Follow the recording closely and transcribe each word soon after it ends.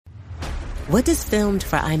What does filmed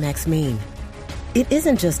for IMAX mean? It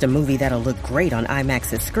isn't just a movie that'll look great on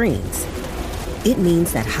IMAX's screens. It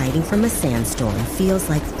means that hiding from a sandstorm feels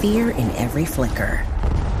like fear in every flicker.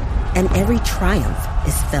 And every triumph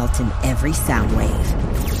is felt in every sound wave.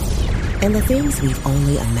 And the things we've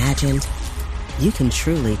only imagined, you can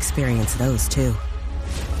truly experience those too.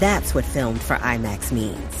 That's what filmed for IMAX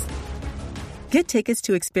means. Get tickets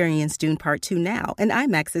to experience Dune Part 2 now and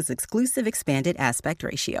IMAX's exclusive expanded aspect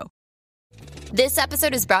ratio. This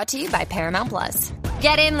episode is brought to you by Paramount Plus.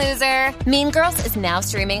 Get in, loser! Mean Girls is now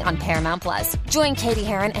streaming on Paramount Plus. Join Katie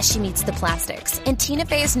Heron as she meets the plastics in Tina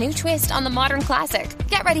Fey's new twist on the modern classic.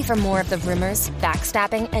 Get ready for more of the rumors,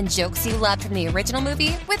 backstabbing, and jokes you loved from the original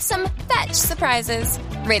movie with some fetch surprises.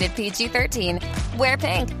 Rated PG-13. Wear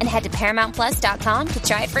pink and head to ParamountPlus.com to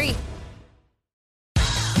try it free.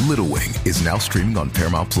 Little Wing is now streaming on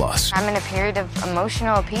Paramount Plus. I'm in a period of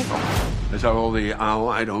emotional upheaval. Is that all the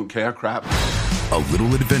I don't care crap? A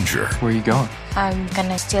little adventure. Where are you going? I'm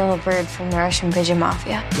gonna steal a bird from the Russian pigeon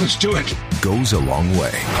mafia. Let's do it. Goes a long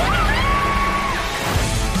way.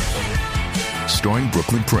 Starring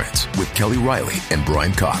Brooklyn Prince with Kelly Riley and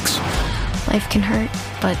Brian Cox. Life can hurt,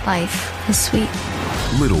 but life is sweet.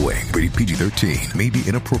 Little Wing, rated PG-13, may be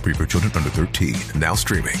inappropriate for children under 13. Now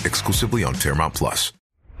streaming exclusively on Paramount Plus.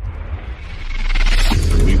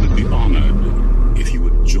 We would be honored if you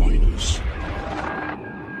would join us.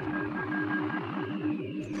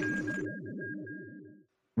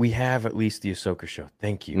 We have at least the Ahsoka show.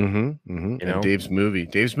 Thank you. Mm-hmm, mm-hmm. You know? And Dave's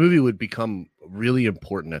movie would become really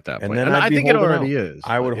important at that point. And then I think it already out. is.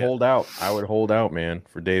 I would hold out. I would hold out, man,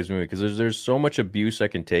 for Dave's movie because there's so much abuse I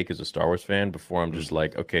can take as a Star Wars fan before I'm just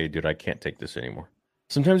like, okay, dude, I can't take this anymore.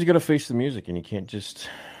 Sometimes you got to face the music, and you can't just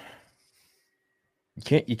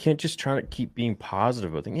try to keep being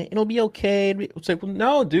positive about things. It'll be okay. It's like, well,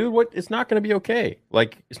 no, dude, what? It's not going to be okay.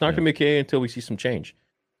 Like, it's not going to be okay until we see some change.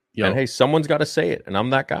 And hey, someone's got to say it, and I'm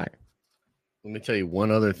that guy. Let me tell you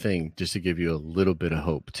one other thing, just to give you a little bit of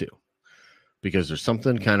hope too, because there's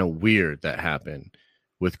something kind of weird that happened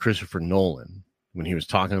with Christopher Nolan when he was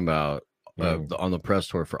talking about on the press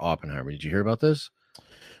tour for Oppenheimer. Did you hear about this?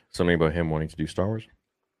 Something about him wanting to do Star Wars?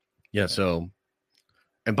 Yeah. So,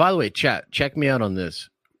 and by the way, chat, check me out on this.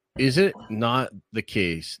 Is it not the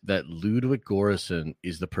case that Ludwig Göransson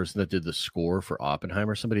is the person that did the score for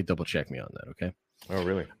Oppenheimer? Somebody double check me on that, okay? Oh,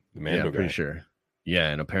 really? Yeah, I'm pretty sure. Yeah,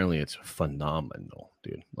 and apparently it's phenomenal,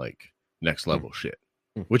 dude. Like next level shit,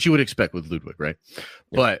 which you would expect with Ludwig, right? Yeah.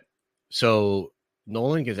 But so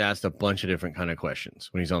Nolan gets asked a bunch of different kind of questions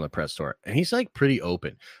when he's on the press tour, and he's like pretty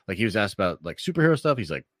open. Like he was asked about like superhero stuff,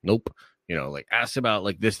 he's like, nope. You know, like asked about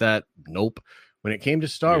like this, that, nope. When it came to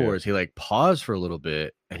Star Wars, he like paused for a little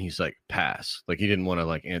bit and he's like, pass. Like he didn't want to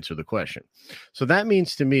like answer the question. So that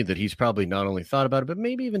means to me that he's probably not only thought about it, but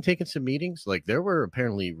maybe even taken some meetings. Like there were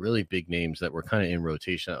apparently really big names that were kind of in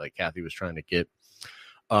rotation that like Kathy was trying to get.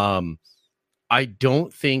 I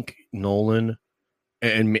don't think Nolan,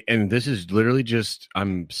 and this is literally just,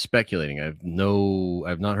 I'm speculating. I've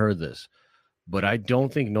not heard this, but I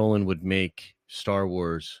don't think Nolan would make Star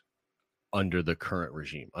Wars under the current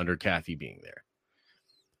regime, under Kathy being there.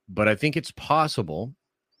 But I think it's possible.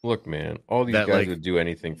 Look, man, all these guys would do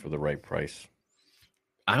anything for the right price.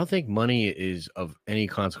 I don't think money is of any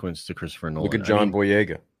consequence to Christopher Nolan. Look at John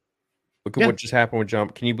Boyega. Look at what just happened with John.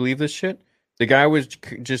 Can you believe this shit? The guy was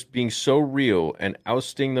just being so real and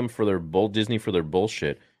ousting them for their Disney for their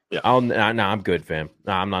bullshit. Yeah. I'm good, fam.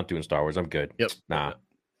 Nah, I'm not doing Star Wars. I'm good. Yep. Nah.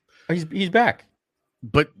 He's back.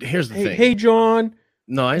 But here's the thing. Hey, John.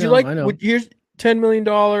 No, I know. Here's $10 million.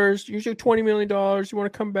 Here's your $20 million. You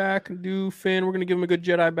want to come back and do Finn? We're going to give him a good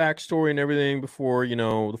Jedi backstory and everything before,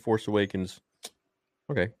 The Force Awakens.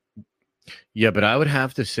 Okay. Yeah, but I would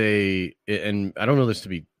have to say, and I don't know this to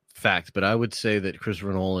be fact, but I would say that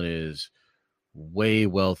Christopher Nolan is way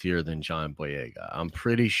wealthier than John Boyega. I'm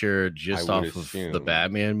pretty sure just off of the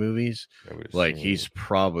Batman movies, like he's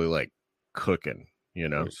probably like cooking,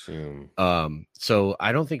 So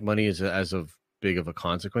I don't think money is as of big of a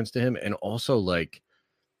consequence to him. And also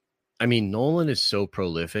Nolan is so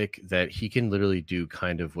prolific that he can literally do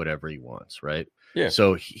kind of whatever he wants, right? Yeah.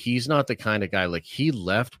 So he's not the kind of guy, like he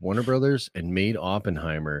left Warner Brothers and made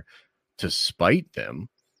Oppenheimer to spite them.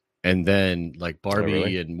 And then like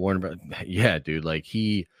Barbie and Warner Brothers. Yeah, dude. Like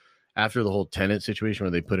after the whole Tenet situation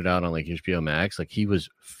where they put it out on like HBO Max, like he was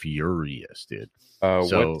furious, dude.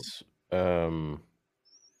 What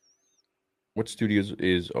studios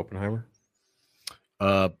is Oppenheimer?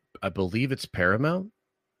 I believe it's Paramount.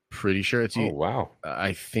 Pretty sure it's. Oh wow!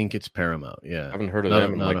 I think it's Paramount. Yeah, I haven't heard of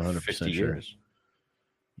them in like 50 sure. years.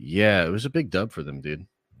 Yeah, it was a big dub for them, dude.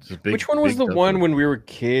 Which one was the one when we were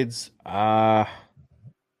kids? There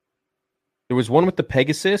was one with the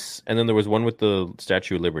Pegasus, and then there was one with the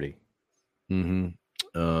Statue of Liberty. Mm-hmm.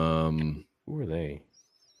 Who are they?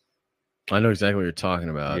 I know exactly what you're talking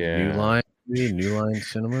about. Yeah. New Line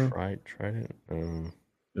Cinema. Tried it. It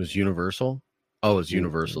was Universal. Oh, it was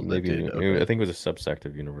Universal. Maybe I think it was a subsect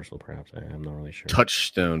of Universal. Perhaps I'm not really sure.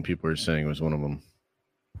 Touchstone, people are saying, was one of them.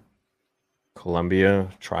 Columbia,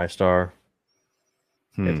 TriStar.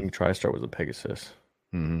 I think TriStar was a Pegasus.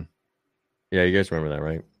 Mm-hmm. Yeah, you guys remember that,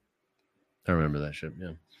 right? I remember that shit.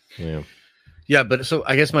 Yeah. Yeah, but so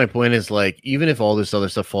I guess my point is, like, even if all this other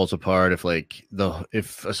stuff falls apart, if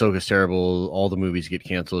Ahsoka's terrible, all the movies get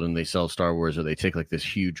canceled and they sell Star Wars, or they take like this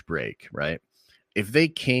huge break, right? If they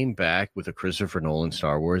came back with a Christopher Nolan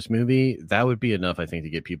Star Wars movie, that would be enough, I think, to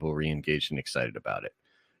get people re-engaged and excited about it.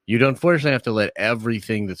 You'd unfortunately have to let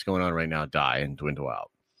everything that's going on right now die and dwindle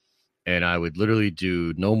out. And I would literally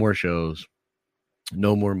do no more shows,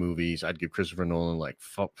 no more movies. I'd give Christopher Nolan like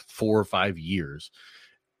 4 or 5 years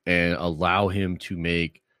and allow him to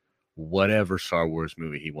make whatever Star Wars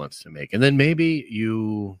movie he wants to make. And then maybe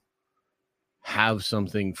you have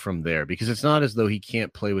something from there, because it's not as though he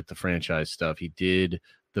can't play with the franchise stuff. He did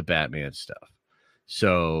the Batman stuff.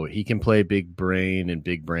 So he can play big brain and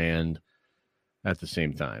big brand at the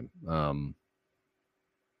same time.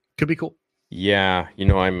 Could be cool. Yeah,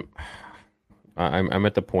 I'm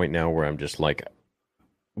at the point now where I'm just like,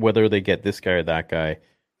 whether they get this guy or that guy,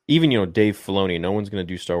 even Dave Filoni, no one's going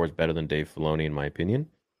to do Star Wars better than Dave Filoni, in my opinion.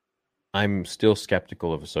 I'm still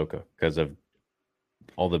skeptical of Ahsoka because of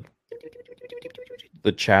all the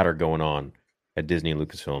chatter going on at Disney and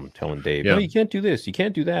Lucasfilm, telling Dave, no, you can't do this, you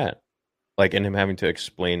can't do that, and him having to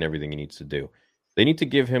explain everything he needs to do. They need to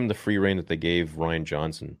give him the free reign that they gave Rian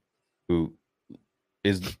Johnson, who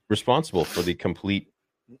is responsible for the complete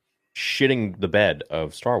shitting the bed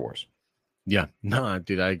of Star Wars. Yeah, no,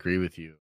 dude, I agree with you.